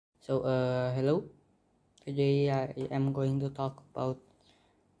Hello. Today I am going to talk about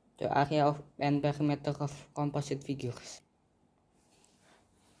the area of and perimeter of composite figures.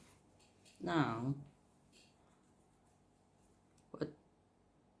 Now,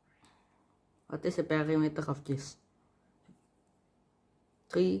 what is the perimeter of this?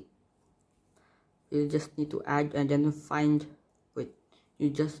 3. You just need to add and then find. You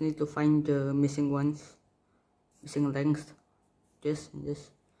just need to find the missing ones, missing length. This.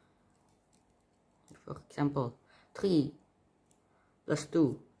 For example, 3 plus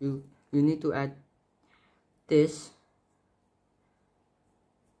 2. You need to add this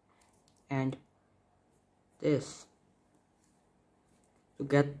and this to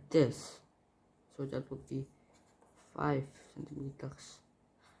get this, so that would be 5 centimeters.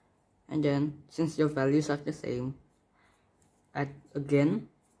 And then since your values are the same, add again,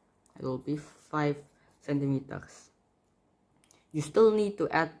 it will be 5 centimeters. You still need to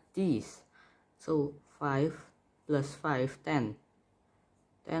add these, so 5 plus 5, 10,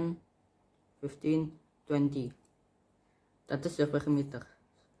 10, 15, 20. That is your perimeter.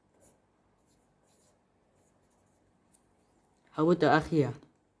 How about the area?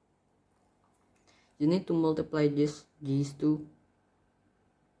 You need to multiply these two,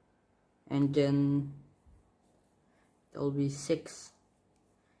 and then that will be 6.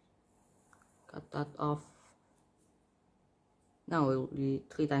 Cut that off. Now it will be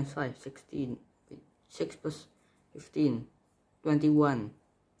 3 times 5, 16. 6 plus 15, 21.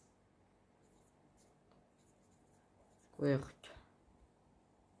 Squared.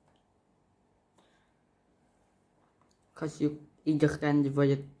 Because you either can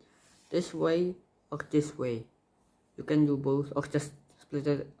divide it this way or this way. You can do both, or just split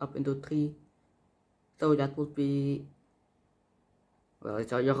it up into 3. So that would be, well,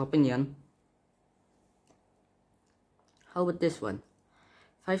 it's all your opinion. How about this one?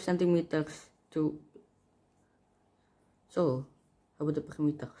 5 centimeters to, so how about the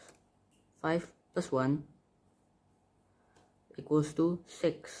perimeters? 5 plus 1 equals to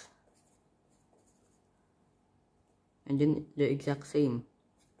 6. And then the exact same.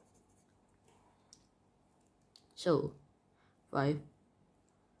 So 5,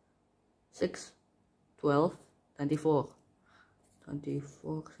 6, 12, 24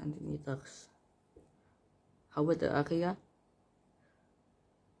 centimeters. How about the area?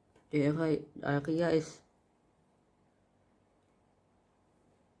 The area is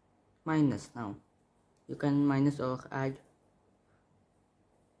minus now. You can minus or add.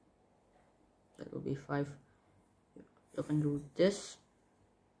 That will be 5. You can do this,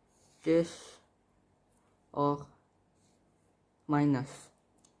 or minus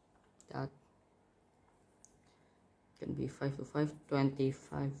that. Can be 5 to 5,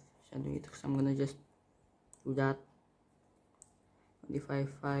 25 centimeters. I'm gonna just do that. 25,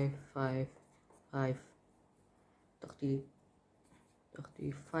 5, 5, 5,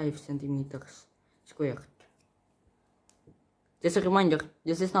 35 centimeters squared. Just a reminder,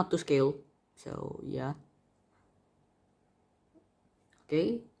 this is not to scale, so yeah.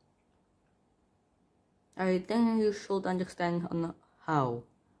 Okay, I think you should understand on how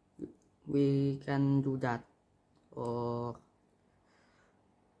we can do that, or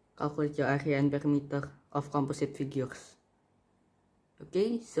calculate your area and perimeter of composite figures.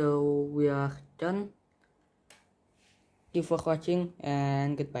 Okay, so we are done. Thank you for watching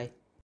and goodbye.